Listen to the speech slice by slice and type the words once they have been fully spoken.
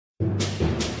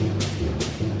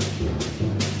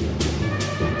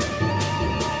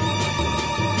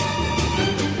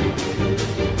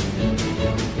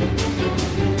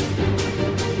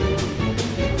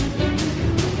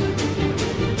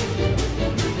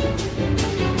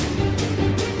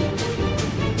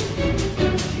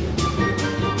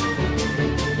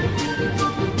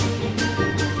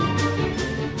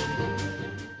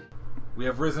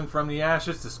risen from the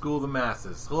ashes to school the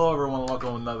masses. Hello, everyone. Welcome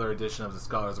to another edition of the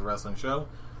Scholars of Wrestling Show.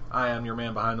 I am your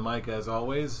man behind the mic, as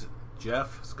always,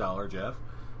 Jeff, Scholar Jeff,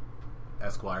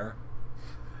 Esquire.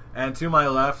 And to my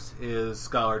left is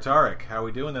Scholar Tarek. How are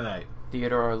we doing tonight?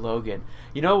 Theodore Logan.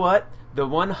 You know what? The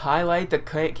one highlight that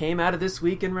came out of this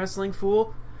week in Wrestling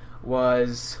Fool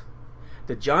was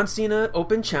the John Cena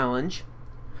Open Challenge,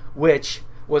 which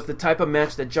was the type of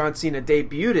match that John Cena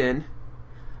debuted in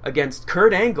against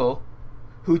Kurt Angle,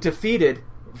 who defeated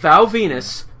Val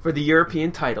Venus for the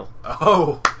European title.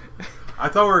 Oh, I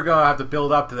thought we were going to have to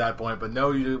build up to that point, but no,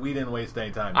 we didn't waste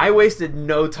any time. I wasted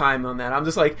no time on that. I'm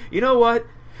just like, you know what?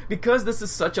 Because this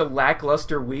is such a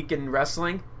lackluster week in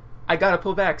wrestling, I got to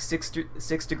pull back 6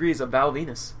 degrees of Val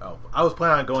Venus. Oh, I was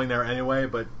planning on going there anyway,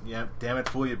 but yeah, damn it,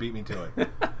 fool, you beat me to it.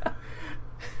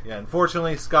 Yeah,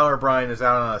 unfortunately, Scholar Brian is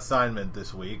out on assignment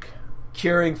this week.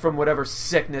 Curing from whatever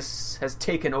sickness has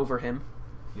taken over him.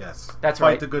 Yes. That's Fight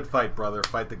right. the good fight, brother.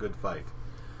 Fight the good fight.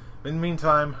 In the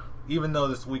meantime, even though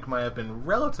this week might have been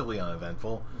relatively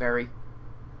uneventful... Very.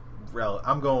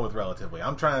 I'm going with relatively.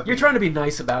 I'm trying to... You're trying to be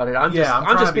nice about it. I'm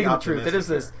just speaking the truth. This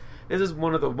is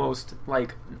one of the most,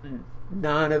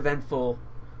 non-eventful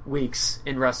weeks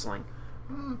in wrestling.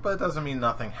 But it doesn't mean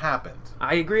nothing happened.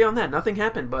 I agree on that. Nothing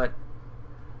happened, but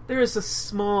there is a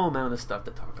small amount of stuff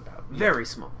to talk about. Very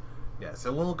small. Yeah,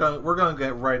 so we're going to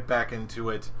get right back into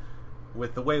it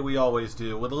with the way we always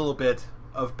do, with a little bit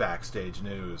of backstage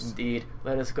news. Indeed.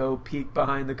 Let us go peek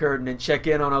behind the curtain and check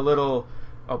in on a little...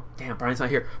 Oh, damn, Brian's not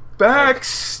here.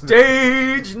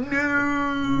 Backstage news.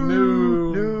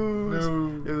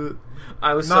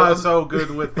 I was not so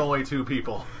good with only two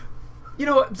people. You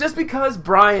know, just because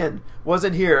Brian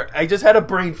wasn't here, I just had a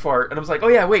brain fart, and I was like, oh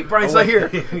yeah, wait, Brian's not here.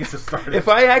 If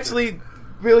I actually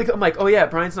really... I'm like, oh yeah,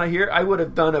 Brian's not here, I would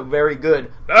have done a very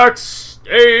good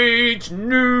Backstage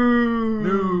news.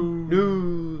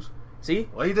 See?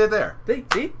 Well, you did there.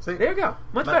 See? There you go.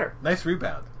 Much better. Nice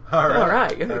rebound. All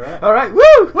right.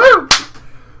 Woo!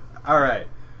 All right.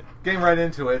 Getting right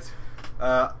into it.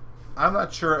 I'm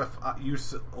not sure if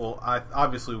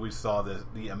obviously we saw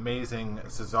the amazing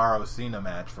Cesaro-Cena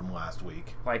match from last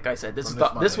week. Like I said, this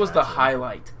was the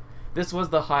highlight. This was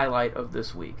the highlight of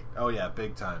this week. Oh yeah,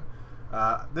 big time.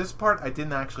 This part I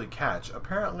didn't actually catch.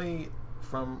 Apparently,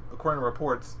 according to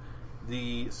reports,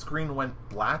 the screen went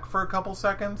black for a couple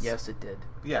seconds. Yes, it did.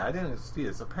 Yeah, I didn't see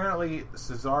this. Apparently,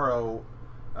 Cesaro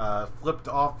flipped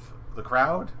off the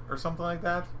crowd or something like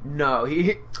that. No,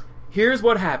 here's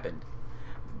what happened.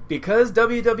 Because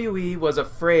WWE was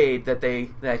afraid that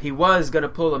he was going to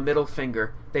pull a middle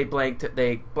finger, they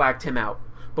blacked him out.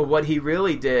 But what he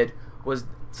really did was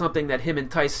something that him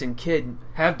and Tyson Kidd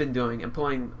have been doing, and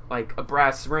pulling like a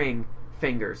brass ring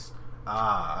fingers.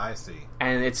 Ah, I see.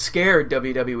 And it scared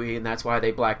WWE, and that's why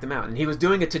they blacked him out. And he was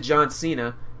doing it to John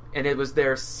Cena, and it was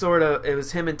it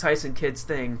was him and Tyson Kidd's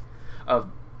thing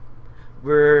of,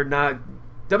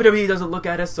 WWE doesn't look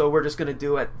at us, so we're just gonna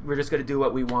do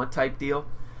what we want type deal.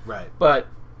 Right. But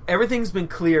everything's been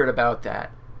cleared about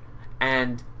that.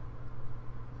 And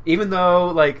even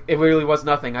though it really was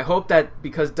nothing, I hope that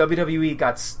because WWE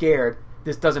got scared,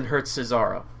 this doesn't hurt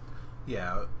Cesaro.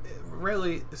 Yeah,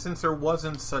 really, since there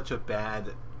wasn't such a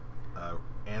bad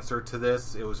answer to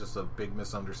this, it was just a big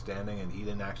misunderstanding, and he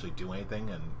didn't actually do anything,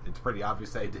 and it's pretty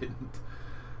obvious that he didn't.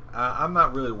 I'm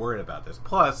not really worried about this.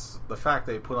 Plus, the fact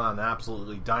they put on an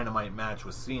absolutely dynamite match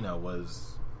with Cena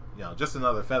was, just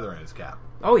another feather in his cap.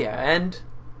 Oh yeah, and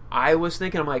I was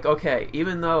thinking, I'm like, okay,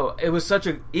 even though it was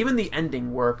even the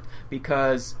ending worked,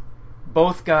 because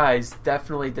both guys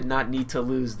definitely did not need to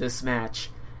lose this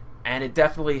match. And it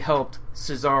definitely helped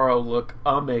Cesaro look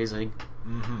amazing.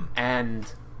 Mm-hmm.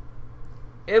 And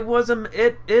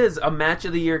it is a match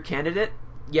of the year candidate,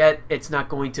 yet it's not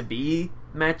going to be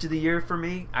match of the year for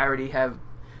me.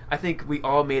 I think we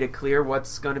all made it clear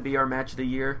what's going to be our match of the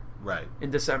year in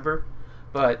December.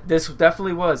 But this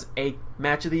definitely was a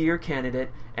match of the year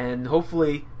candidate, and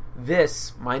hopefully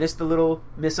this, minus the little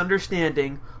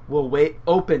misunderstanding, will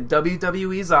open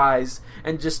WWE's eyes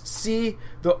and just see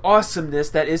the awesomeness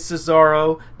that is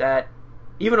Cesaro, that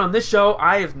even on this show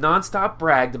I have nonstop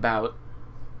bragged about.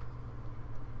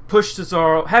 Push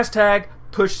Cesaro, hashtag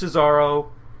push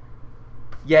Cesaro.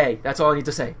 Yay, that's all I need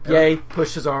to say. Yay,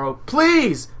 push Cesaro.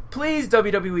 Please,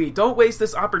 WWE, don't waste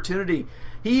this opportunity.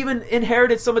 He even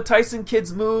inherited some of Tyson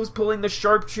Kidd's moves, pulling the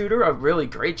sharpshooter, a really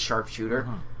great sharpshooter.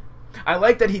 Mm-hmm. I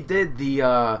like that he did the,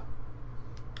 wow,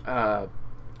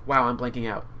 I'm blanking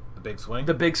out. The big swing?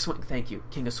 The big swing, thank you,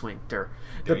 King of Swing. The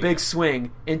big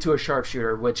swing into a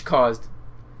sharpshooter, which caused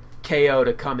KO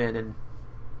to come in and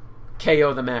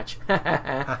KO the match.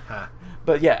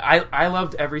 But yeah, I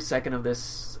loved every second of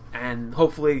this and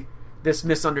hopefully this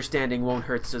misunderstanding won't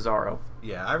hurt Cesaro.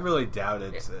 Yeah, I really doubt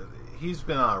it. He's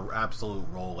been on an absolute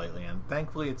roll lately, and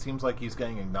thankfully it seems like he's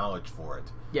getting acknowledged for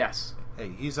it. Yes.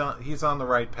 Hey, he's on the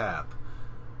right path.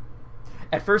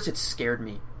 At first it scared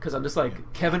me, because I'm just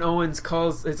like, Kevin Owens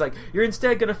calls, it's like, you're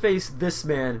instead going to face this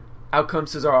man. Out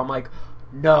comes Cesaro. I'm like,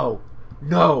 no,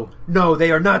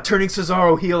 they are not turning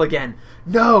Cesaro heel again.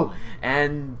 No!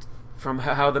 And from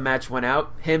how the match went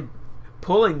out, him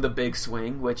pulling the big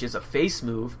swing, which is a face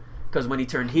move, because when he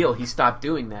turned heel, he stopped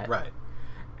doing that. Right.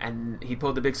 And he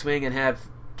pulled the big swing and have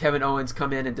Kevin Owens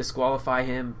come in and disqualify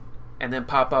him and then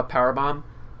pop up powerbomb.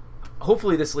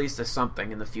 Hopefully this leads to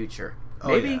something in the future.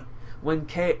 Maybe when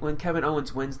Kevin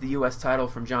Owens wins the U.S. title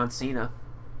from John Cena,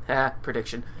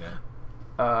 prediction,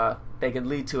 they can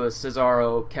lead to a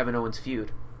Cesaro-Kevin Owens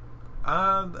feud.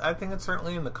 I think it's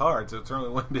certainly in the cards. It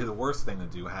certainly wouldn't be the worst thing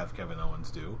to have Kevin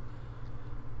Owens do.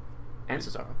 And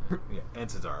Cesaro. And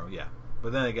Cesaro, yeah.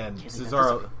 But then again,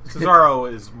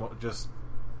 Cesaro is just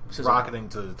rocketing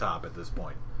to the top at this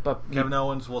point. But Kevin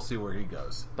Owens, we'll see where he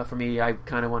goes. But for me, I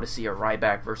kind of want to see a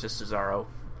Ryback versus Cesaro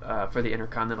for the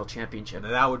Intercontinental Championship.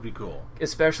 And that would be cool.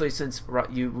 Especially since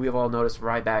we've all noticed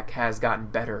Ryback has gotten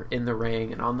better in the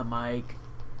ring and on the mic.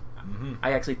 Mm-hmm.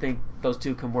 I actually think those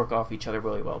two can work off each other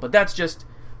really well. But that's just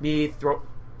me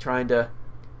trying to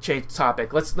change the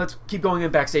topic. Let's keep going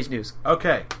in backstage news.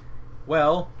 Okay.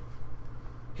 Well,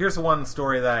 here's the one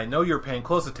story that I know you're paying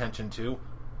close attention to.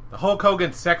 The Hulk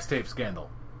Hogan sex tape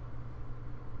scandal.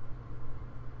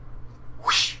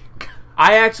 Whoosh.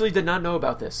 I actually did not know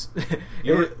about this.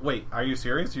 Wait, are you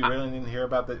serious? You really didn't hear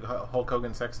about the Hulk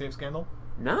Hogan sex tape scandal?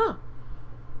 No.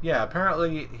 Yeah,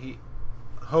 apparently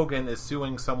Hogan is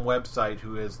suing some website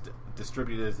who has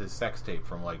distributed his sex tape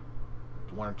from like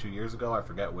 1 or 2 years ago. I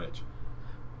forget which.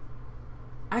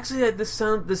 Actually,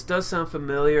 this does sound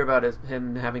familiar about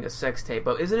him having a sex tape,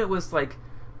 but isn't it with like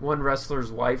one wrestler's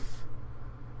wife?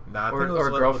 Nah, I think it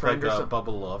was girlfriend with like Bubba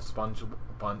the Love Sponge,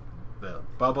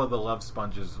 Bubba the Love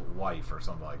Sponge's wife or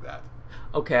something like that.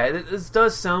 Okay, this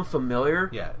does sound familiar.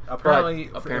 Yeah, apparently,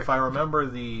 if I remember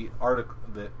the article,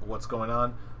 what's going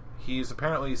on, he's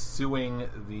apparently suing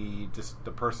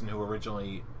the person who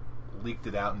originally leaked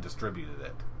it out and distributed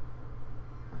it,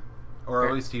 or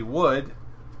at least he would.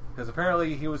 Because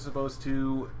apparently he was supposed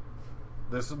to...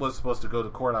 This was supposed to go to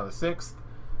court on the 6th.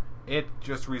 It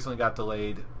just recently got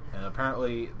delayed. And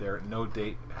apparently no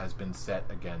date has been set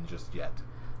again just yet.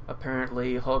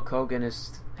 Apparently Hulk Hogan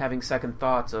is having second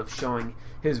thoughts of showing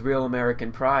his real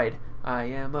American pride. I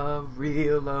am a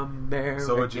real American.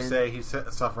 So would you say he's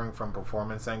suffering from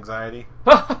performance anxiety?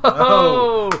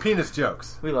 Oh! Penis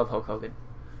jokes. We love Hulk Hogan.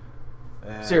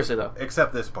 Seriously though.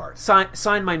 Except this part. Sign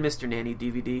my Mr. Nanny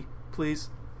DVD, please.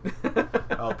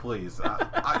 Oh, please.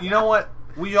 You know what?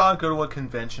 We ought to go to a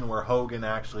convention where Hogan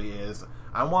actually is.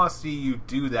 I want to see you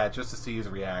do that just to see his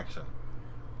reaction.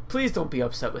 Please don't be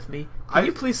upset with me. Can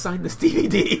you please sign this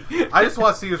DVD? I just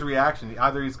want to see his reaction.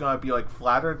 Either he's going to be like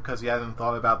flattered because he hasn't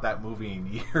thought about that movie in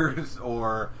years,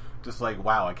 or just like,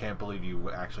 wow, I can't believe you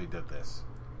actually did this.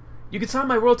 You can sign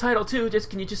my world title too.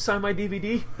 Can you just sign my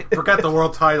DVD? Forget the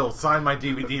world title. Sign my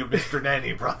DVD of Mr.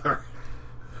 Nanny, brother.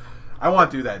 I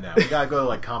want to do that now. We gotta go to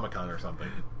like Comic-Con or something.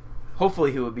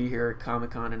 Hopefully he will be here at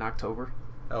Comic-Con in October.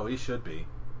 Oh, he should be.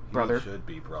 Brother. He should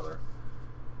be, brother.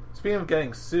 Speaking of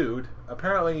getting sued,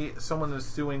 apparently someone is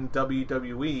suing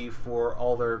WWE for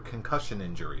all their concussion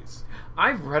injuries.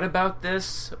 I've read about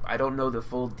this. I don't know the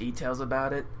full details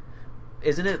about it.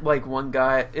 Isn't it like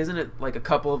a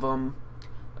couple of them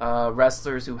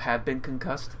wrestlers who have been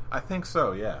concussed? I think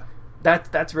so, yeah.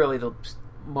 That's really the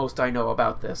most I know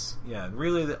about this. Yeah,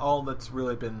 really all that's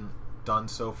really been done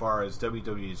so far is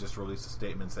WWE has just released a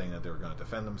statement saying that they're going to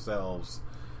defend themselves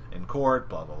in court,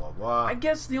 blah blah blah blah. I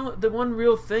guess the one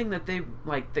real thing that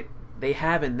they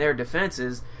have in their defense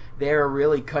is they're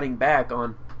really cutting back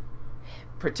on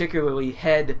particularly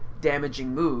head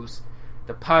damaging moves,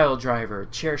 the pile driver,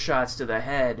 chair shots to the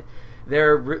head.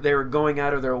 They're going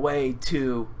out of their way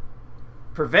to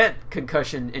prevent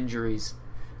concussion injuries.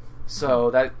 So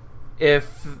that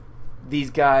if these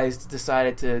guys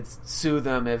decided to sue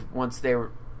them once they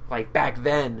were like back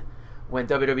then when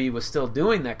WWE was still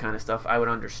doing that kind of stuff, I would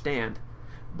understand.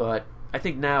 But I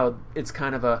think now it's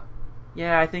kind of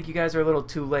I think you guys are a little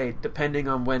too late, depending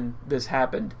on when this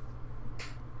happened,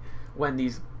 when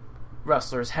these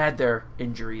wrestlers had their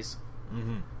injuries.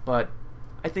 Mm-hmm. But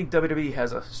I think WWE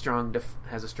has a strong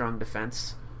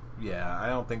defense. Yeah, I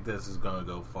don't think this is going to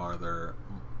go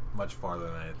much farther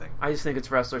than anything. I just think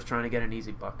it's wrestlers trying to get an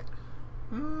easy buck.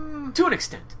 To an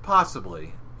extent.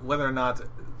 Possibly. Whether or not,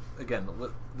 again,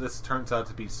 this turns out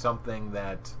to be something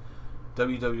that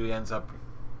WWE ends up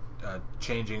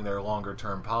changing their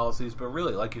longer-term policies. But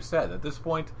really, like you said, at this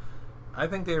point, I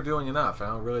think they're doing enough.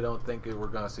 I really don't think we're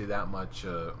going to see that much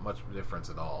difference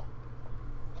at all.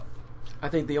 I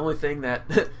think the only thing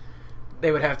that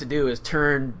they would have to do is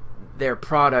turn their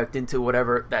product into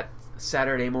whatever that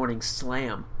Saturday morning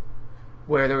slam,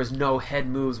 where there was no head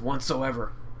moves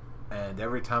whatsoever. And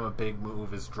every time a big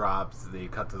move is dropped, they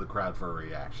cut to the crowd for a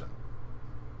reaction.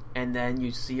 And then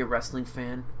you see a wrestling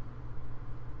fan,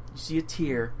 you see a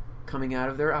tear coming out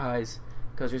of their eyes,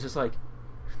 because it's just like,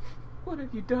 what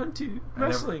have you done to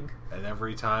wrestling? And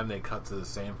every time they cut to the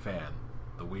same fan,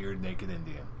 the weird naked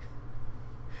Indian,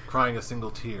 crying a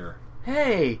single tear.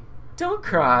 Hey, don't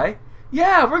cry.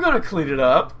 Yeah, we're going to clean it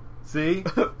up. See?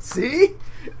 See?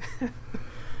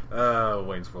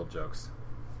 Wayne's World jokes.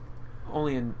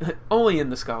 Only in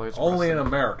the Scholars. Only in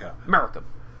America. America.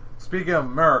 Speaking of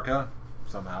America,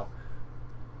 somehow,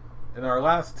 in our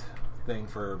last thing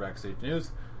for Backstage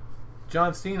News,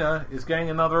 John Cena is getting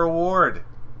another award.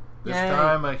 This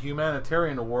time, a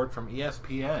humanitarian award from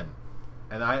ESPN.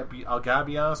 And I'll gotta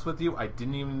be honest with you, I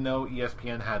didn't even know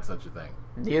ESPN had such a thing.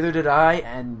 Neither did I,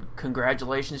 and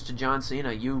congratulations to John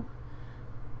Cena.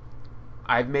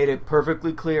 I've made it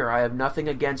perfectly clear. I have nothing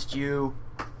against you,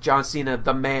 John Cena,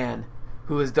 the man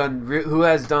who has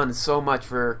done so much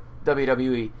for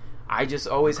WWE. I just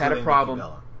always had a problem.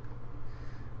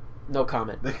 No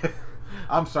comment.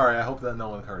 I'm sorry. I hope that no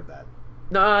one heard that.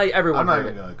 No, everyone. I'm not heard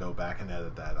even going to go back and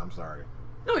edit that. I'm sorry.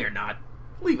 No, you're not.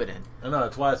 Leave it in. I know,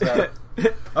 that's why I said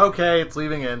it. Okay, it's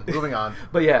leaving in. Moving on.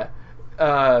 But yeah,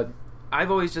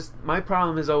 my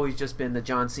problem has always just been the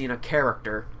John Cena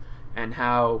character and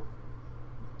how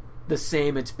the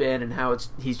same it's been and how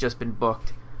he's just been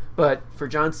booked. But for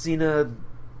John Cena,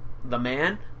 the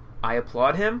man, I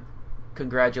applaud him.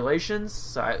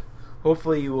 Congratulations.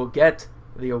 Hopefully you will get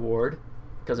the award,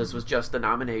 because this was just the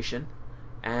nomination.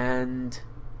 And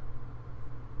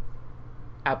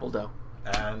Apple Dough.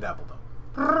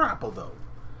 Apple Dough.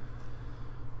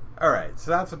 Alright,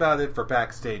 so that's about it for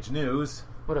Backstage News.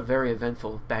 What a very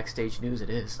eventful Backstage News it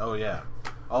is. Oh yeah.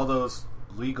 All those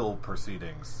legal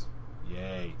proceedings.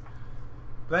 Yay.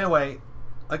 But anyway,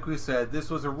 like we said, this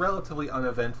was a relatively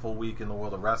uneventful week in the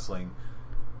world of wrestling.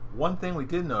 One thing we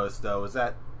did notice, though, is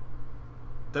that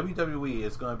WWE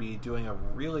is going to be doing a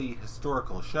really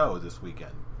historical show this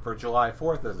weekend, for July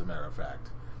 4th, as a matter of fact.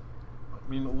 I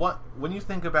mean, when you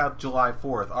think about July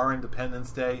 4th, our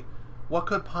Independence Day, what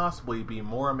could possibly be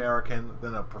more American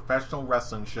than a professional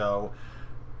wrestling show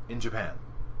in Japan?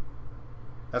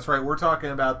 That's right, we're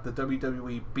talking about the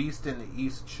WWE Beast in the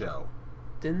East show.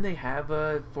 Didn't they have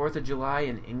a 4th of July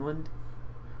in England?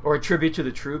 Or a Tribute to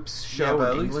the Troops show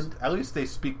in England? At least they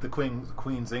speak the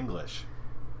Queen's English.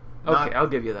 Okay, I'll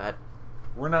give you that.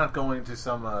 We're not going to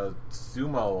some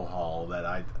sumo hall that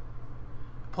I...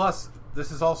 Plus, this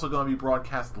is also going to be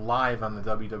broadcast live on the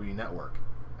WWE Network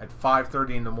at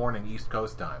 5:30 in the morning East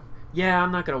Coast time. Yeah,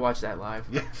 I'm not going to watch that live.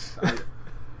 Yes.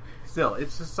 Still,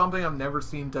 it's just something I've never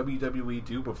seen WWE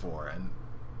do before. And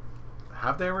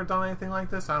have they ever done anything like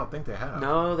this? I don't think they have.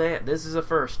 No, this is a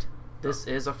first. This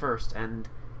is a first, and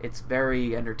it's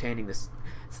very entertaining.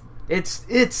 It's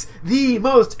the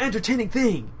most entertaining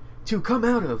thing to come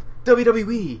out of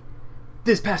WWE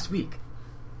this past week.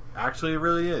 Actually, it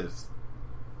really is.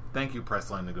 Thank you,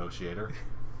 Pressline Negotiator.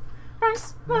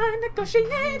 Pressline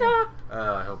Negotiator.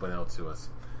 I hope I don't sue us.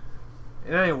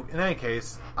 In any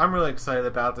case, I'm really excited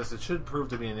about this. It should prove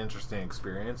to be an interesting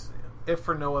experience, if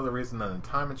for no other reason than the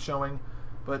time it's showing.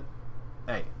 But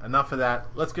hey, enough of that.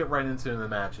 Let's get right into the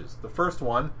matches. The first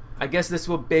one... I guess this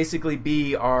will basically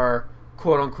be our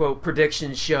quote-unquote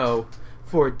prediction show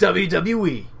for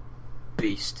WWE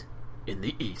Beast in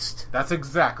the East. That's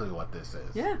exactly what this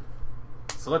is. Yeah.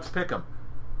 So let's pick them.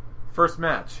 First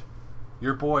match.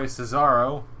 Your boy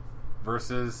Cesaro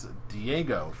versus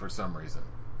Diego, for some reason,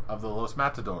 of the Los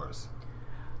Matadors.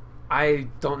 I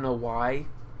don't know why.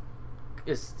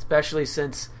 Especially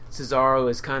since Cesaro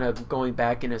is kind of going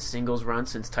back in a singles run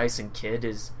since Tyson Kidd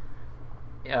is...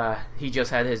 he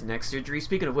just had his neck surgery.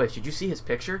 Speaking of which, did you see his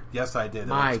picture? Yes, I did.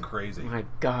 That was crazy. My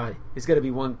God. It's going to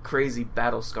be one crazy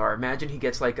battle scar. Imagine he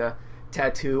gets like a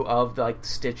tattoo of like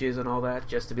stitches and all that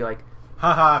just to be like...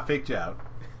 Haha, faked you out.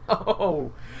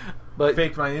 Oh. But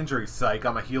faked my injury, psych.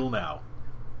 I'm a heel now.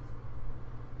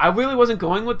 I really wasn't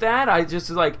going with that. I just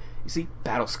was like, you see,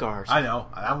 battle scars. I know.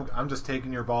 I'm just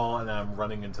taking your ball and I'm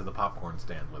running into the popcorn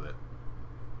stand with it.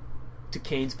 To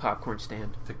Kane's popcorn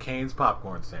stand. To Kane's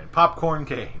popcorn stand. Popcorn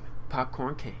Kane.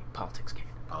 Popcorn Kane. Politics Kane.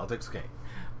 Politics Kane.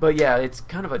 But yeah, it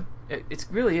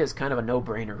really is kind of a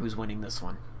no-brainer who's winning this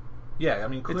one. Yeah, I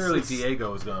mean, clearly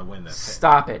Diego is going to win this.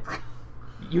 Stop it.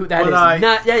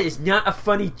 That is not a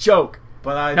funny joke.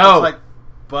 But I no. just like.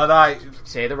 But I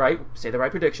say the right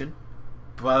prediction.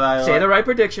 But I say the right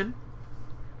prediction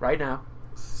right now.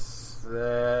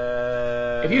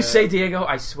 If you say Diego,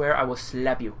 I swear I will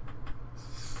slap you.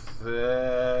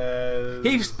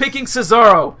 He's picking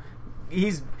Cesaro.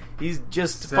 He's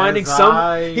just finding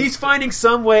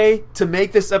some way to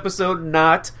make this episode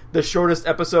not the shortest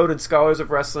episode in Scholars of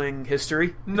Wrestling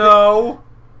history. No,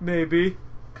 maybe,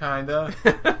 kinda,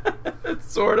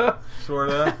 sorta.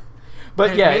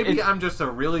 But hey, yeah, maybe I'm just a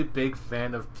really big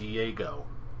fan of Diego.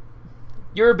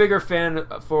 You're a bigger fan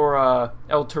for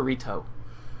El Torito.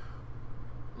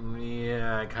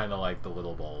 Yeah, I kind of like the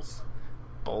little bulls.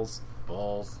 Bulls.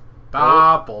 Bulls.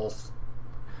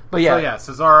 But yeah. So yeah,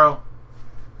 Cesaro.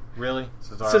 Really?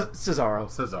 Cesaro.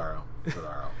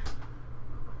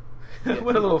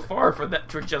 Went a little far for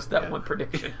just that one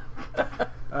prediction.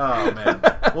 Oh, man.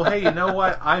 Well, hey, you know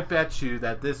what? I bet you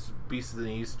that this Beast of the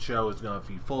East show is going to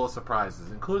be full of surprises,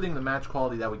 including the match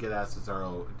quality that we get out of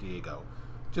Cesaro Diego.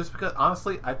 Just because,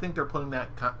 honestly, I think they're putting that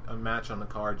match on the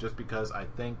card just because I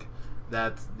think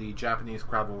that the Japanese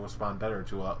crowd will respond better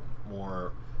to a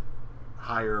more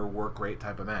higher work rate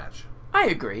type of match. I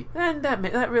agree, and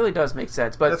that really does make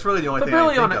sense. But that's really the only thing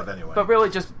I think of anyway. But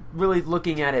really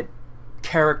looking at it,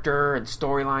 character and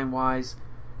storyline wise,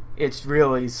 it's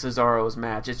really Cesaro's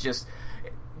match. It's just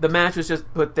the match was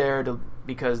just put there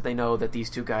because they know that these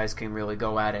two guys can really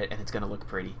go at it, and it's going to look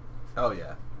pretty. Oh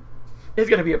yeah, it's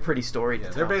going to be a pretty story. To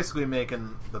tell. They're basically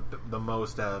making the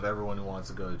most out of everyone who wants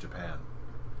to go to Japan.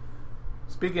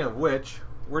 Speaking of which,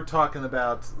 we're talking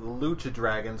about the Lucha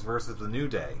Dragons versus the New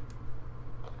Day.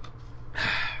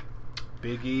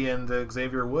 Big E and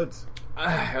Xavier Woods.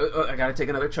 I gotta take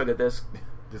another chug at this.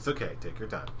 It's okay. Take your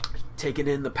time. Taking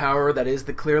in the power that is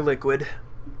the clear liquid.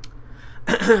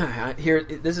 Here,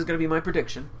 this is gonna be my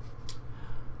prediction.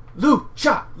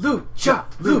 Lucha,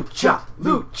 lucha, lucha,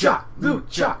 lucha,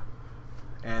 lucha.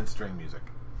 And string music.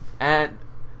 And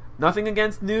nothing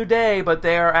against New Day, but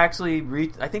they are actually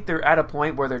I think they're at a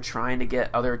point where they're trying to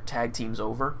get other tag teams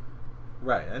over.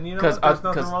 Right, and you know what? There's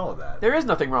nothing wrong with that. There is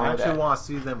nothing wrong with that. I actually want to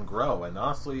see them grow, and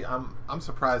honestly, I'm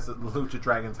surprised that the Lucha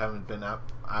Dragons haven't been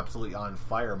absolutely on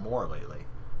fire more lately.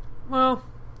 Well,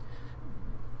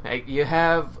 hey, you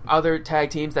have other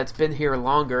tag teams that's been here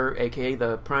longer, aka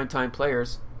the Primetime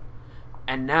Players,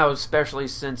 and now, especially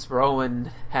since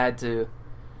Rowan had to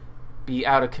be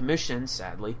out of commission,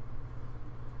 sadly,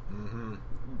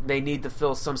 they need to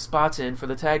fill some spots in for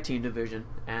the tag team division,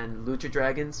 and Lucha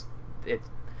Dragons,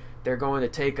 they're going to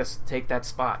take that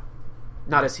spot.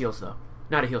 Not as heels, though.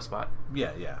 Not a heel spot.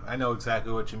 Yeah. I know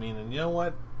exactly what you mean. And you know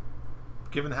what?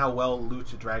 Given how well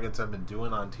Lucha Dragons have been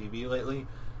doing on TV lately,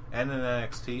 and in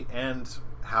NXT, and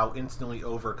how instantly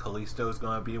over Kalisto is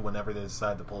going to be whenever they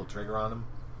decide to pull a trigger on him,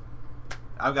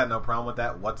 I've got no problem with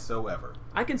that whatsoever.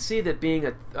 I can see that being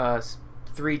a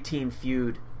 3-team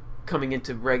feud coming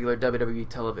into regular WWE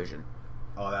television.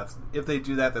 Oh, if they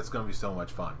do that, that's going to be so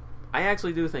much fun. I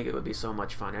actually do think it would be so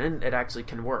much fun, and it actually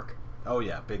can work. Oh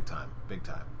yeah, big time.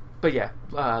 But yeah,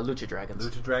 Lucha Dragons.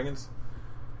 Lucha Dragons?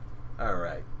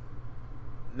 Alright.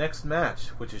 Next match,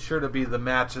 which is sure to be the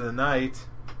match of the night.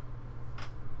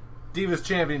 Divas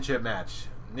Championship match.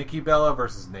 Nikki Bella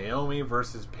versus Naomi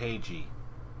versus Paige.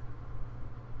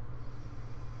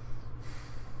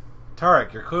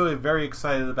 Tarek, you're clearly very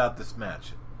excited about this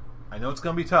match. I know it's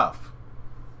going to be tough.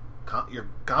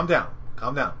 Calm down.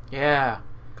 Yeah.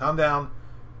 Calm down.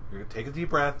 You're going to take a deep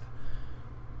breath.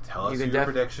 Tell us who your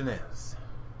prediction is.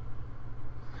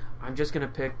 I'm just going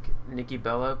to pick Nikki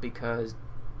Bella because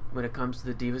when it comes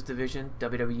to the Divas division,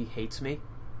 WWE hates me.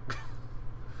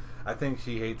 I think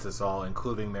she hates us all,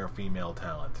 including their female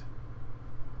talent.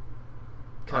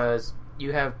 Because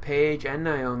you have Paige and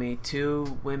Naomi,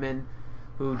 two women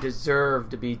who deserve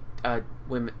to be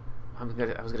women. I was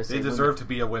gonna say they deserve to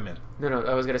be a women. No,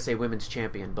 I was gonna say women's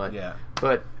champion, but yeah.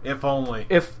 But if only.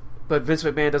 But Vince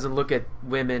McMahon doesn't look at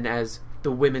women as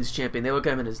the women's champion. They look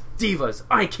at them as divas,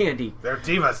 eye candy. They're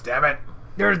divas, damn it.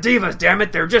 They're divas, damn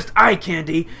it. They're just eye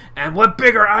candy. And what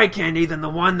bigger eye candy than the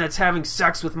one that's having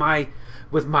sex with my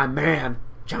man,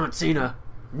 John Cena,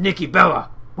 Nikki Bella.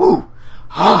 Woo!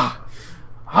 Ah!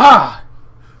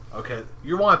 Okay,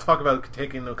 you want to talk about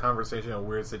taking the conversation in a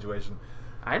weird situation?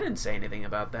 I didn't say anything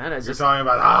about that. You're talking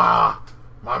about,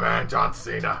 my man John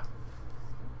Cena.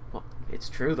 Well, it's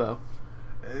true, though.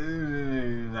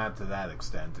 Not to that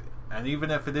extent. And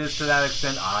even if it is to that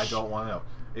extent, I don't want to know.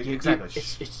 Exactly.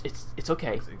 It's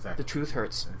okay. Exactly. The truth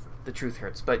hurts. The truth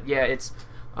hurts. But yeah, it's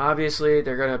obviously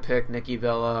they're going to pick Nikki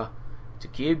Bella to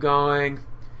keep going,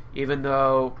 even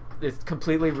though it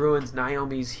completely ruins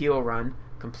Naomi's heel run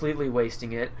completely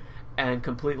wasting it, and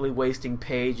completely wasting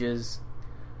Paige's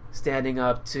standing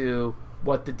up to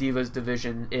what the Divas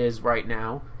division is right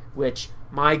now, which,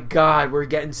 my God, we're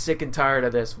getting sick and tired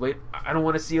of this. Wait, I don't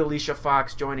want to see Alicia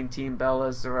Fox joining Team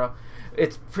Bellas.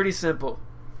 It's pretty simple.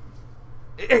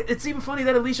 It's even funny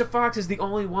that Alicia Fox is the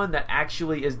only one that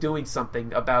actually is doing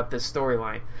something about this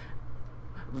storyline.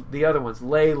 The other ones,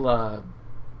 Layla.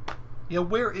 Yeah,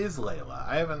 where is Layla?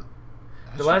 I haven't.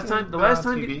 The last time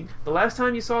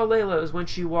you saw Layla was when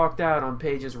she walked out on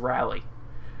Paige's rally,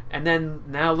 and then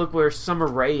now look where Summer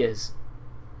Rae is.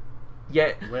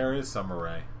 Yet where is Summer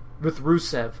Rae? With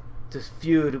Rusev to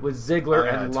feud with Ziggler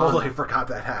and Lana. I totally forgot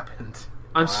that happened.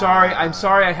 I'm sorry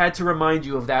I had to remind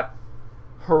you of that.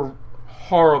 Her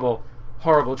horrible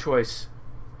choice.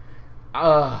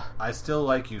 I still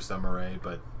like you, Summer Rae,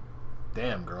 but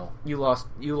damn, girl, you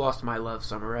lost my love,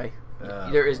 Summer Rae.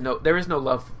 There is no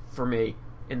love for me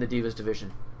in the Divas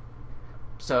division.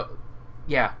 So,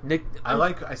 yeah, Nick.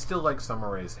 I still like Summer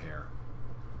Rae's hair.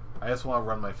 I just want to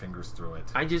run my fingers through it.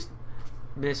 I just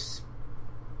miss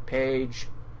Paige,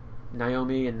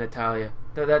 Naomi, and Natalya.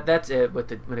 That's it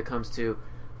when it comes to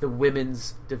the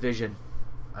women's division.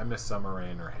 I miss Summer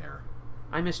Rae and her hair.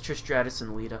 I miss Trish Stratus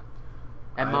and Lita,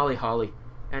 and Molly Holly,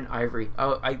 and Ivory.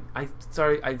 Oh, I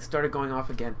started going off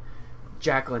again.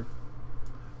 Jacqueline.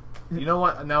 You know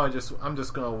what? Now I'm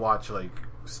just gonna watch like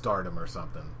Stardom or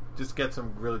something. Just get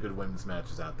some really good women's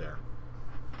matches out there.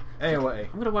 Anyway,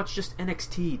 I'm gonna watch just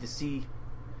NXT to see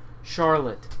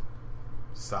Charlotte,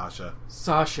 Sasha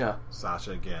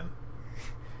again.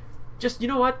 Just, you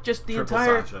know what? Just the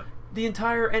entire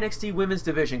NXT women's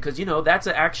division, because you know that's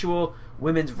an actual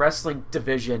women's wrestling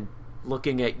division.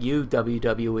 Looking at you,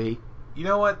 WWE. You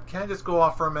know what? Can I just go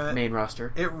off for a minute? Main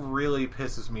roster. It really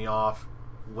pisses me off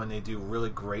when they do really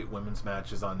great women's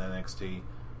matches on NXT,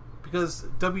 because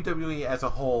WWE as a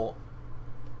whole,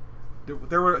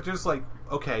 they were just like,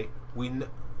 okay, we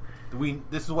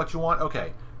this is what you want.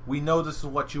 Okay, we know this is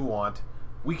what you want.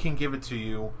 We can give it to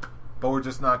you, but we're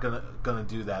just not gonna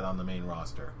do that on the main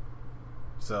roster.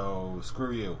 So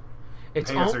screw you.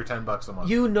 Pay us their $10 a month.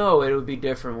 You know it would be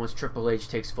different once Triple H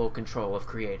takes full control of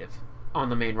creative on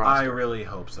the main roster. I really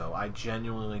hope so. I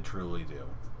genuinely, truly do.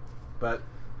 But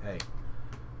hey,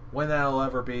 when that'll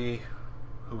ever be,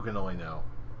 who can only know.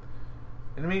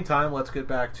 In the meantime, let's get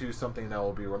back to something that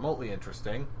will be remotely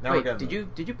interesting. Now Wait, did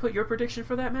you put your prediction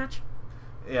for that match?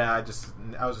 Yeah, I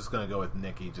was just gonna go with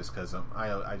Nikki just because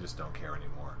I just don't care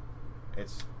anymore.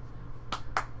 It's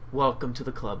welcome to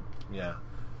the club. Yeah.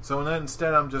 So then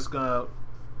instead, I'm just gonna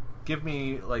give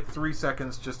me like 3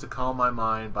 seconds just to calm my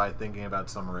mind by thinking about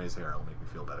Summer Rae's hair. It'll make me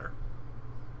feel better.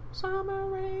 Summer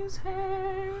Rae's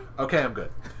hair. Okay, I'm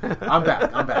good. I'm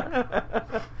back.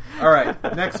 All right,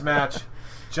 next match: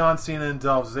 John Cena and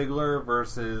Dolph Ziggler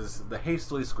versus the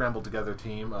hastily scrambled together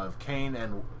team of Kane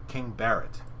and King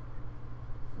Barrett.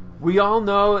 We all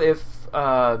know if.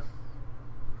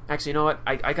 Actually, you know what?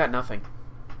 I got nothing.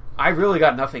 I really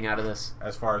got nothing out of this.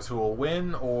 As far as who will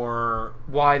win or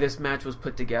why this match was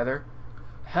put together.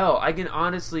 Hell, I can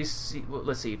honestly see. Well,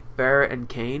 let's see, Barrett and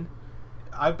Kane.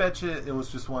 I bet you it was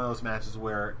just one of those matches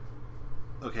where,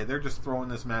 okay, they're just throwing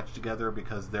this match together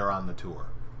because they're on the tour.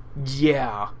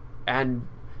 Yeah, and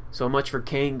so much for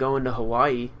Kane going to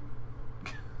Hawaii.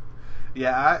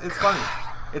 Yeah, it's funny.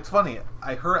 It's funny.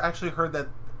 I actually heard that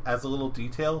as a little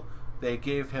detail, they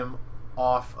gave him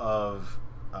off of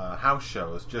house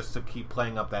shows just to keep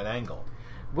playing up that angle.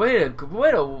 What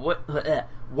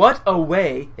a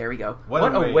way! There we go.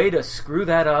 What a way to screw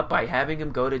that up by having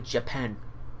him go to Japan.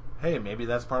 Hey, maybe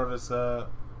that's part of his.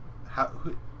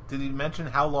 Did he mention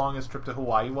how long his trip to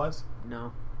Hawaii was?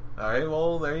 No. All right.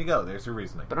 Well, there you go. There's your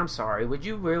reasoning. But I'm sorry. Would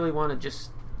you really want to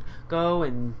just go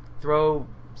and throw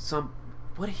some?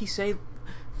 What did he say?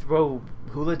 Throw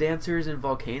hula dancers in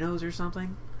volcanoes or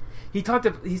something? He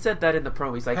said that in the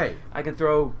promo. He's like, hey, I can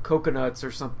throw coconuts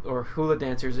or hula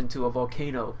dancers into a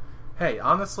volcano. Hey,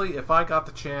 honestly, if I got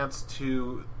the chance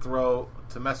to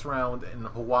mess around in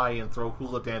Hawaii and throw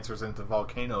hula dancers into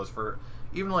volcanoes for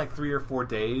even like 3 or 4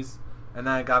 days, and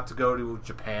then I got to go to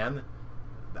Japan,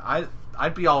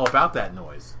 I'd be all about that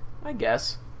noise. I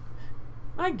guess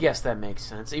that makes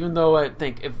sense. Even though I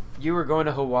think if you were going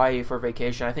to Hawaii for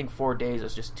vacation, I think 4 days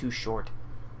is just too short.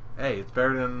 Hey, it's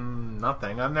better than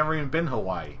nothing. I've never even been to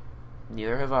Hawaii.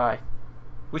 Neither have I.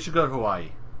 We should go to Hawaii.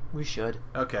 We should.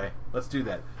 Okay, let's do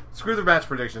that. Screw the match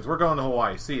predictions. We're going to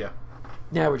Hawaii. See ya.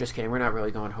 Yeah, we're just kidding. We're not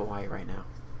really going to Hawaii right now.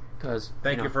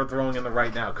 Thank you for throwing in the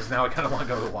right now, because now I kind of want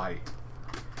to go to Hawaii.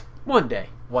 One day.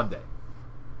 One day.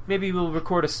 Maybe we'll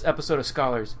record an episode of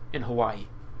Scholars in Hawaii.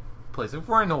 place. If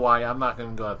we're in Hawaii, I'm not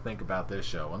going to go think about this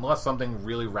show unless something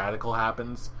really radical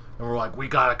happens, and we're like, we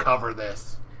got to cover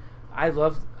this. I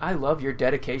love your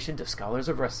dedication to Scholars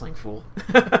of Wrestling, fool.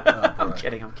 I'm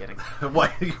kidding.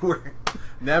 What, you were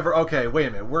never okay? Wait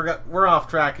a minute, we're off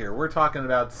track here. We're talking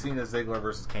about Cena Ziggler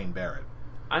versus Kane Barrett.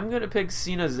 I'm gonna pick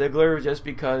Cena Ziggler just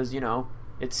because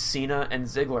it's Cena and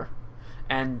Ziggler,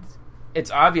 and it's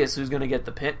obvious who's gonna get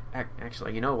the pin.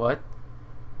 Actually, you know what?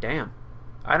 Damn,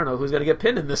 I don't know who's gonna get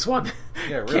pinned in this one.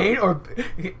 Yeah, really. Kane or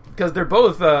because they're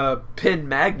both pin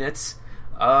magnets.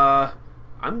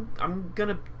 I'm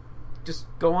gonna just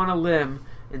go on a limb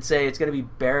and say it's going to be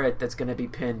Barrett that's going to be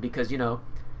pinned because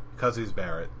he's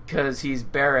Barrett. Because he's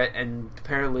Barrett, and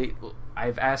apparently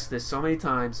I've asked this so many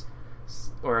times,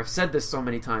 or I've said this so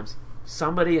many times.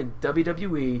 Somebody in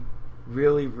WWE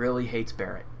really, really hates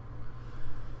Barrett.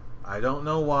 I don't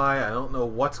know why. I don't know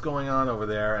what's going on over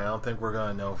there. I don't think we're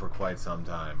going to know for quite some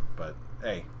time. But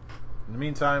hey, in the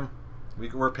meantime,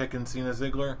 we're picking Cena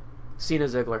Ziggler. Cena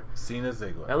Ziggler.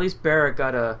 At least Barrett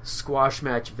got a squash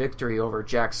match victory over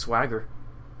Jack Swagger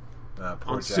on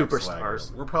Jack Superstars.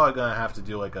 Swagger. We're probably going to have to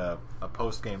do like a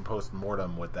post-game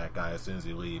post-mortem with that guy as soon as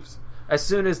he leaves. As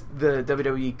soon as the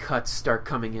WWE cuts start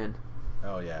coming in.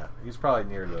 Oh yeah, he's probably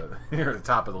near the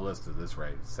top of the list at this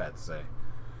rate. Sad to say.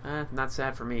 Not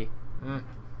sad for me.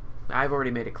 I've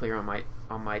already made it clear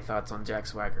on my thoughts on Jack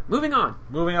Swagger. Moving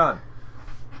on.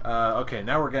 Okay,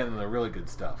 now we're getting into the really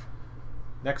good stuff.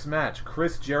 Next match,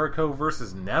 Chris Jericho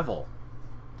versus Neville.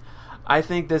 I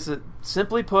think this is,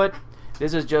 simply put,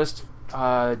 this is just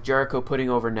Jericho putting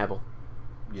over Neville.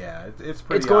 Yeah, it's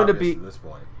pretty obvious at this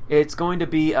point. It's going to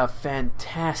be a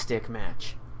fantastic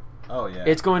match. Oh, yeah.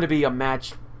 It's going to be a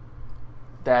match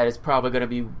that is probably going to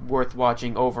be worth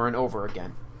watching over and over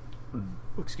again.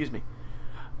 Excuse me.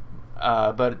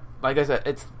 But, like I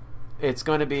said, it's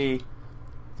going to be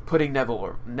putting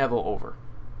Neville over.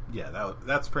 Yeah,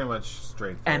 that's pretty much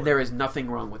straightforward. And there is nothing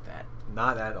wrong with that.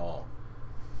 Not at all.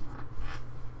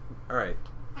 All right.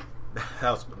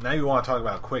 Now you want to talk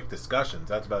about quick discussions.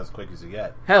 That's about as quick as you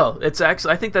get. Hell, it's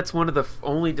actually, I think that's one of the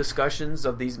only discussions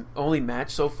of these only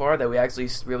match so far that we actually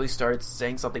really started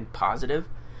saying something positive.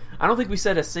 I don't think we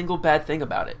said a single bad thing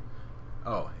about it.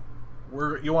 Oh,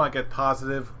 you want to get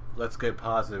positive? Let's get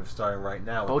positive starting right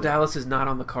now. Bo Dallas is not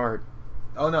on the card.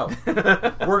 Oh no,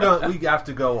 we have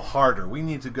to go harder. We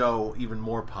need to go even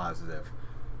more positive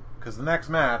because the next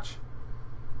match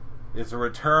is a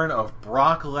return of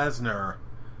Brock Lesnar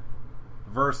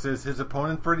versus his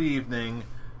opponent for the evening,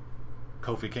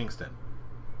 Kofi Kingston.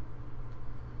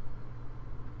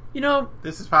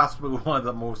 This is possibly one of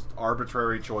the most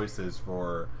arbitrary choices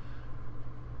for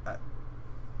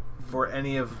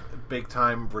any of big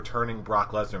time returning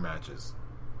Brock Lesnar matches.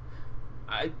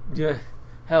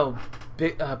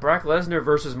 Brock Lesnar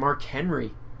versus Mark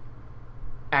Henry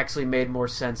actually made more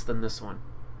sense than this one.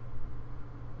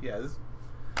 Yeah.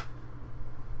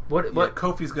 What?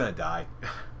 Kofi's gonna die.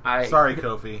 Sorry,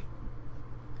 Kofi.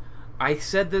 I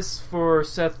said this for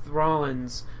Seth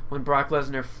Rollins when Brock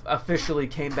Lesnar officially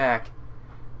came back.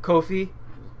 Kofi,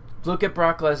 look at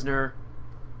Brock Lesnar.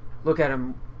 Look at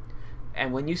him.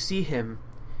 And when you see him,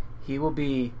 he will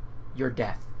be your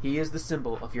death. He is the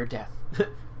symbol of your death.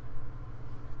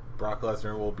 Brock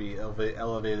Lesnar will be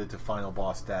elevated to final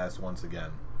boss status once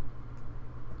again.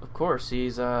 Of course,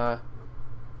 he's Shao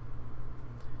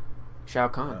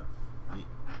Kahn.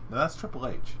 No, that's Triple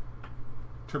H.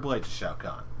 Triple H is Shao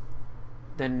Kahn.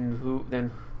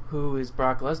 Then who is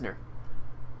Brock Lesnar?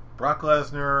 Brock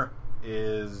Lesnar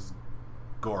is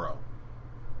Goro.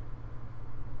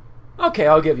 Okay,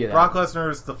 I'll give you that. Brock Lesnar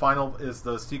is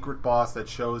the secret boss that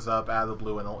shows up out of the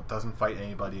blue and doesn't fight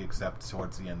anybody except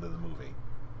towards the end of the movie.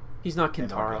 He's not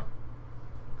Kintaro.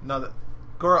 No,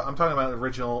 Goro. I'm talking about the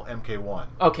original MK1.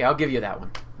 Okay, I'll give you that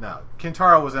one. No,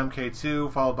 Kintaro was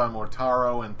MK2, followed by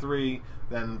Mortaro in 3.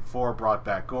 Then 4 brought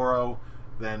back Goro.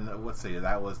 Then that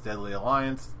was Deadly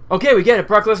Alliance. Okay, we get it.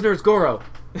 Brock Lesnar is Goro.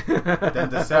 Then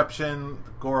Deception.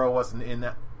 Goro wasn't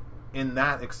in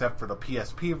that except for the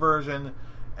PSP version.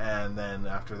 And then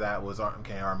after that was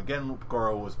MK Armageddon.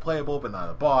 Goro was playable but not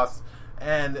a boss.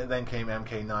 And then came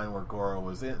MK9 where Goro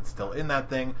was still in that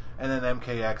thing. And then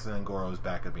MKX, and then Goro was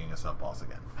back at being a sub-boss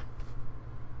again.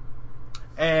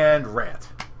 And rant.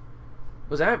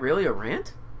 Was that really a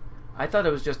rant? I thought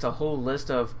it was just a whole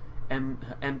list of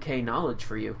MK knowledge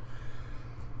for you.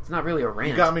 It's not really a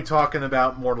rant. You got me talking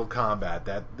about Mortal Kombat.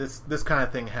 That this kind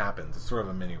of thing happens. It's sort of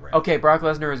a mini rant. Okay, Brock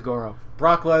Lesnar is Goro.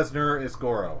 Brock Lesnar is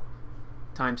Goro.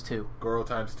 ×2. Goro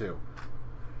 ×2.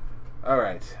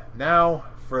 Alright, now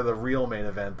for the real main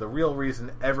event. The real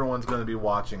reason everyone's going to be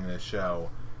watching this show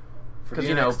for the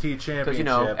NXT Championship.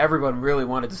 Because everyone really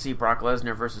wanted to see Brock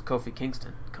Lesnar versus Kofi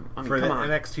Kingston. For the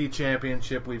NXT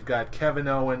Championship, we've got Kevin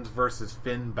Owens versus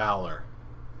Finn Balor.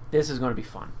 This is going to be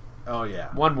fun. Oh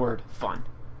yeah, one word: fun.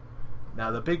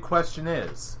 Now the big question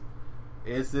is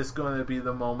this going to be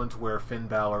the moment where Finn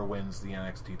Balor wins the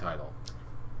NXT title?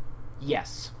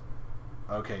 Yes.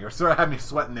 Okay, you're sort of having me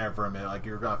sweating there for a minute, like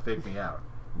you're going to fake me out.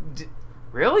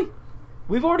 Really?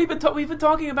 We've already been we've been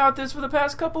talking about this for the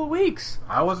past couple of weeks.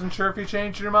 I wasn't sure if you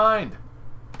changed your mind.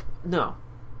 No.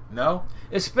 No?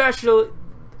 Especially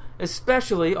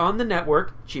on the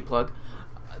network, cheap plug,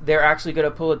 they're actually going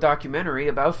to pull a documentary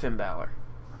about Finn Balor.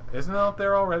 Isn't it out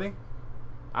there already?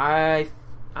 I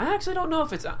actually don't know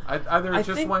if it's... Either it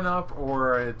just went up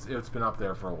or it's been up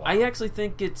there for a while. I actually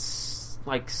think it's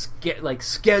like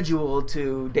scheduled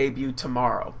to debut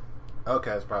tomorrow.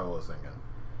 Okay, that's probably what I was thinking.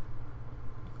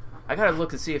 I gotta look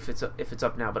to see if it's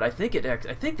up now, but I think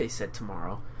they said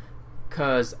tomorrow,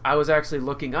 because I was actually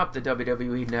looking up the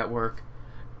WWE Network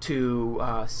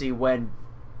to see when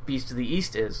Beast of the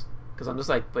East is, because I'm just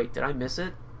like, wait, did I miss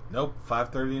it? Nope,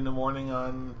 5:30 in the morning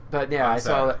on. But yeah,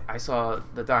 on I saw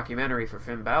the documentary for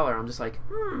Finn Balor. I'm just like,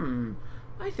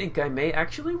 I think I may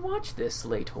actually watch this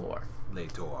later.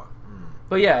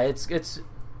 But yeah, it's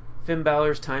Finn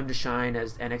Balor's time to shine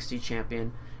as NXT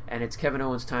champion. And it's Kevin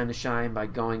Owens' time to shine by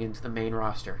going into the main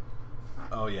roster.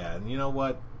 Oh, yeah. And you know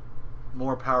what?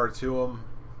 More power to him.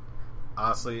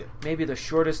 Honestly. Maybe the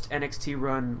shortest NXT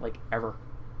run, ever.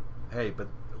 Hey, but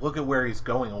look at where he's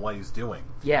going and what he's doing.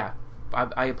 Yeah.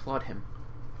 I applaud him.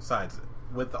 Besides,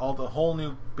 with the whole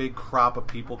new big crop of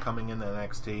people coming into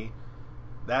NXT,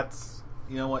 that's,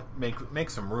 you know what? Make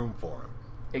some room for him.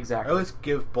 Exactly. Or at least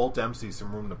give Bolt Dempsey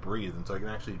some room to breathe until he can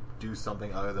actually do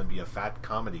something other than be a fat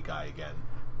comedy guy again.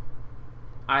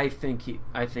 I think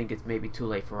it's maybe too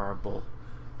late for our Bull.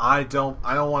 I don't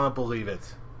want to believe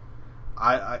it.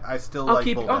 I still like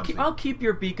Bull Dempsey. I'll keep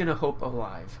your beacon of hope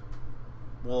alive.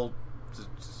 Well,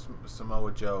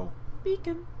 Samoa Joe.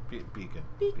 Beacon. Beacon.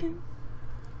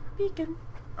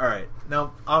 All right.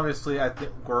 Now, obviously, I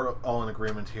think we're all in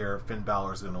agreement here. Finn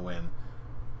Balor's going to win.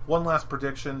 One last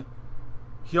prediction.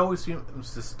 He always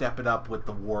seems to step it up with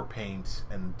the war paint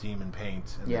and demon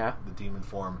paint and the demon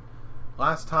form.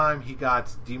 Last time he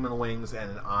got demon wings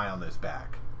and an eye on his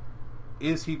back.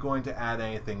 Is he going to add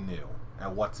anything new?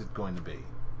 And what's it going to be?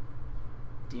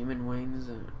 Demon wings?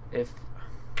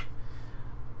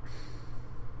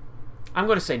 I'm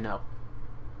going to say no.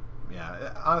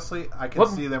 Yeah, honestly, I can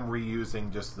see them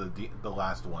reusing just the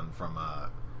last one from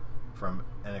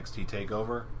NXT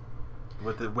TakeOver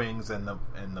with the wings and the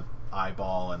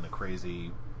eyeball and the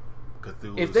crazy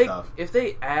Cthulhu stuff. If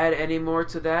they add any more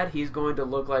to that, he's going to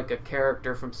look like a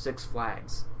character from Six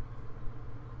Flags.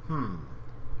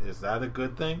 Is that a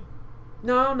good thing?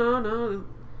 No.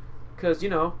 Because,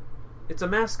 it's a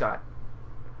mascot.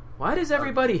 Why does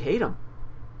everybody hate him?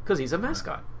 Because he's a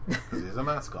mascot. Because he's a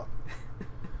mascot.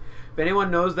 If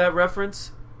anyone knows that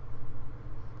reference,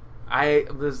 I'm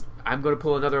going to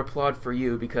pull another applaud for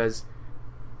you, because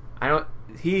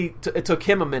it took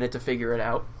him a minute to figure it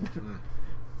out.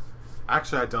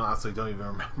 Actually, I honestly don't even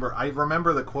remember. I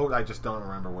remember the quote, I just don't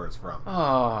remember where it's from.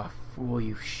 Oh, fool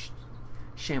you.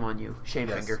 Shame on you.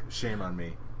 Finger. Shame on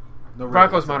me. No,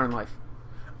 Rocco's Modern Life.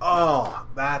 Oh,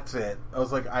 that's it. I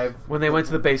was like, when they went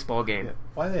to the baseball game. Yeah.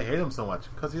 Why do they hate him so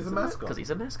much? Because he's a mascot. Because he's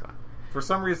a mascot. For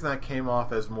some reason, that came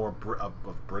off as more a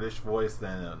British voice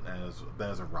than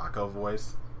as a Rocco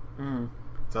voice.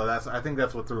 So I think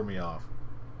that's what threw me off.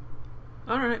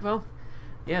 All right, well,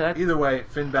 yeah. Either way,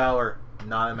 Finn Balor,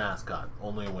 not a mascot,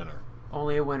 only a winner.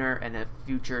 Only a winner and a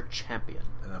future champion.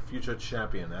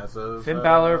 As of Finn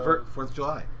Balor 4th of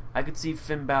July. I could see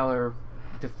Finn Balor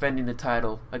defending the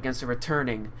title against a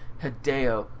returning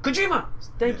Hideo Kojima.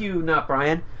 Thank you, not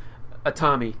Brian.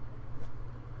 Atami.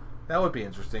 That would be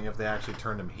interesting if they actually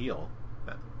turned him heel.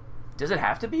 Does it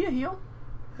have to be a heel?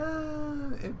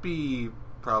 It'd be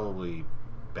probably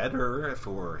better if it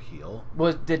were a heel.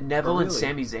 Did Neville and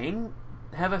Sami Zayn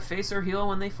have a face or heel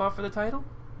when they fought for the title?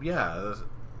 Yeah,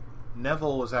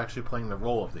 Neville was actually playing the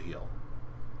role of the heel.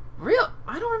 Real?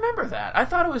 I don't remember that. I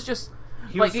thought it was just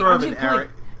he was sort of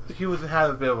he had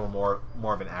a bit of a more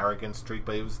of an arrogant streak,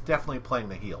 but he was definitely playing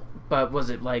the heel. But was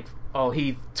it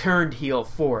he turned heel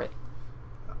for it?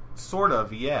 Sort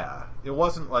of, yeah. It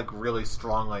wasn't really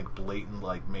strong,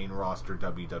 blatant, main roster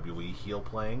WWE heel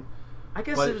playing. I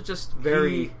guess it was just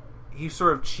very. He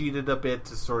sort of cheated a bit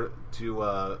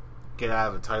to get out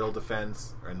of a title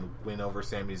defense and win over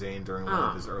Sami Zayn during one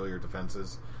of his earlier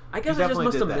defenses. I guess I just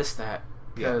must have missed that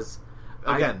because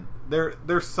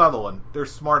they're subtle and they're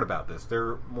smart about this.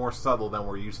 They're more subtle than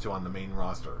we're used to on the main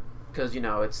roster. Because,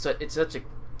 it's such a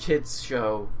kids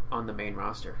show on the main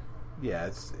roster. Yeah,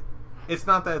 it's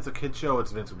not that it's a kid show,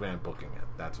 it's Vince McMahon booking it.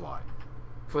 That's why.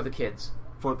 For the kids.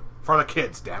 For the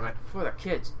kids, damn it. For the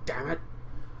kids, damn it.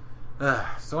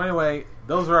 So anyway,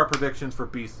 those are our predictions for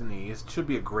Beast and Ease. Should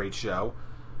be a great show.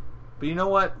 But you know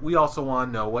what? We also want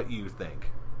to know what you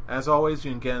think. As always,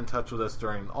 you can get in touch with us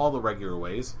during all the regular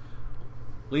ways.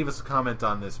 Leave us a comment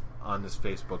on this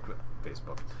Facebook,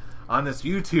 on this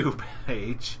YouTube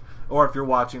page, or if you're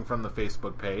watching from the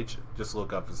Facebook page, just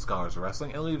look up the Scholars of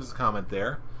Wrestling and leave us a comment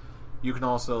there. You can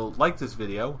also like this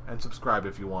video and subscribe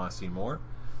if you want to see more.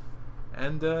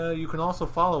 And you can also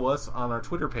follow us on our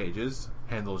Twitter pages.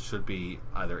 Handles should be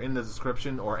either in the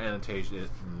description or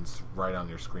annotations right on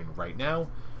your screen right now.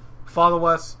 Follow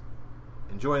us.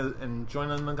 Enjoy and join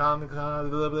in the You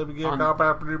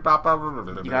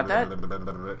got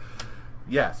that?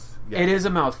 Yes. It is a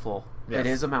mouthful. Yes. It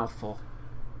is a mouthful.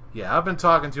 Yeah, I've been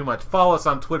talking too much. Follow us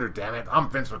on Twitter, damn it. I'm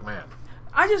Vince McMahon.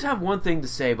 I just have one thing to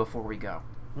say before we go.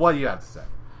 What do you have to say?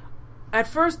 At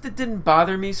first, it didn't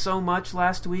bother me so much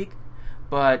last week,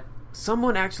 but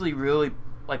someone actually really,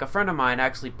 like a friend of mine,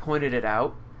 actually pointed it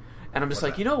out, and I'm just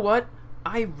like, you know what?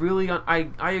 I agree,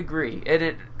 and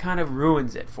it kind of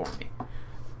ruins it for me.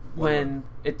 When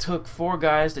it took 4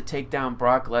 guys to take down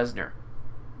Brock Lesnar,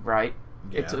 right?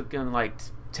 Yeah. It took them like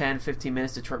 10, 15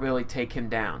 minutes to really take him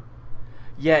down.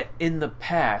 Yet, in the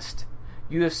past,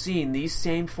 you have seen these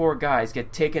same 4 guys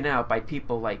get taken out by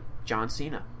people like John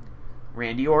Cena,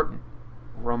 Randy Orton,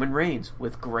 Roman Reigns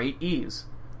with great ease.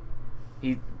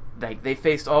 They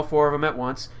faced all 4 of them at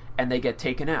once, and they get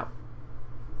taken out.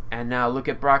 And now look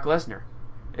at Brock Lesnar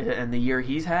and the year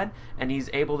he's had, and he's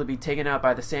able to be taken out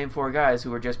by the same 4 guys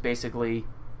who are just basically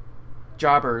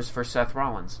jobbers for Seth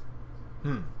Rollins.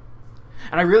 And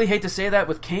I really hate to say that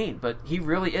with Kane, but he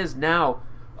really is now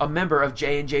a member of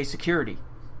J&J Security,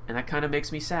 and that kind of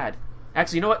makes me sad.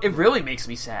 Actually, you know what? It really makes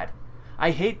me sad.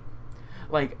 I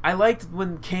liked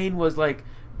when Kane was like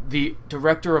the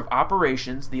director of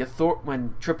operations,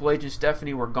 when Triple H and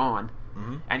Stephanie were gone,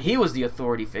 and he was the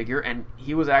authority figure, and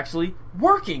he was actually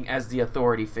working as the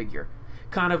authority figure.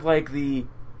 Kind of like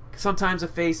sometimes a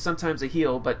face, sometimes a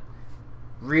heel, but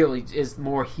really is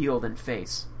more heel than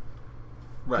face.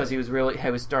 Because he was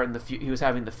starting he was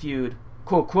having the feud,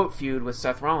 quote quote feud with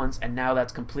Seth Rollins, and now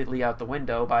that's completely out the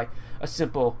window by a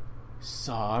simple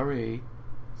sorry.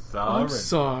 I'm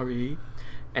sorry.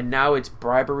 And now it's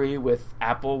bribery with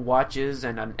Apple watches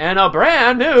and a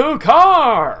brand new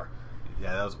car.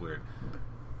 Yeah, that was weird.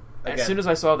 Again, as soon as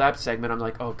I saw that segment, I'm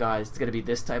like, oh, guys, it's going to be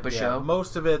this type of show.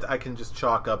 Most of it I can just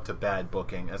chalk up to bad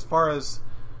booking. As far as,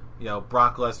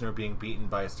 Brock Lesnar being beaten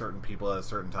by certain people at a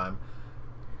certain time,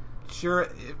 sure,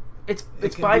 it's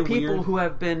by people who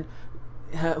have been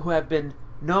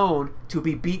known to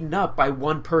be beaten up by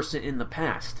one person in the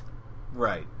past.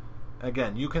 Right.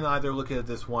 Again, you can either look at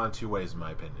this one of 2 ways, in my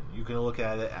opinion. You can look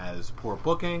at it as poor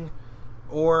booking,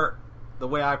 or the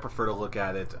way I prefer to look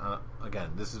at it,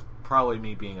 again, this is probably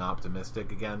me being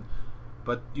optimistic again,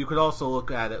 but you could also look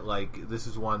at it like this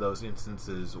is one of those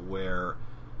instances where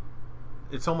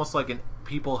it's almost like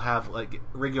people have, like,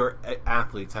 regular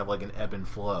athletes have like an ebb and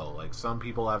flow. Like, some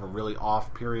people have a really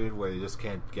off period where they just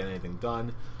can't get anything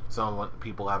done. Some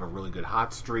people have a really good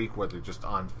hot streak where they're just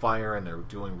on fire and they're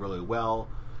doing really well.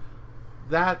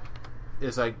 That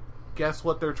is, I guess,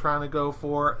 what they're trying to go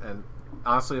for, and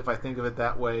honestly, if I think of it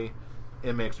that way,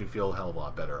 it makes me feel a hell of a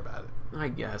lot better about it. I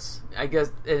guess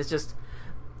it's just,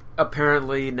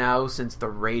 apparently now, since the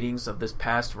ratings of this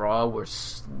past Raw were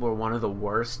one of the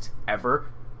worst ever,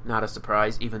 not a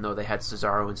surprise, even though they had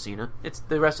Cesaro and Cena,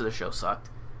 the rest of the show sucked.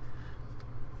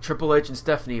 Triple H and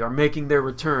Stephanie are making their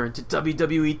return to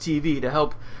WWE TV to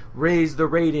help raise the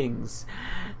ratings,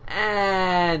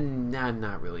 and I'm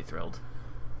not really thrilled.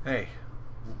 Hey,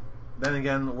 then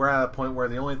again, we're at a point where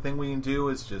the only thing we can do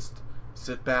is just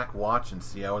sit back, watch, and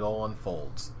see how it all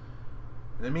unfolds.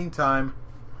 In the meantime,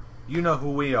 you know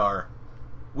who we are.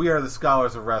 We are the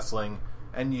Scholars of Wrestling,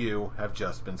 and you have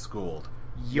just been schooled.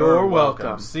 You're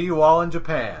welcome. See you all in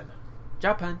Japan.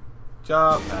 Japan.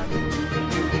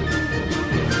 Japan.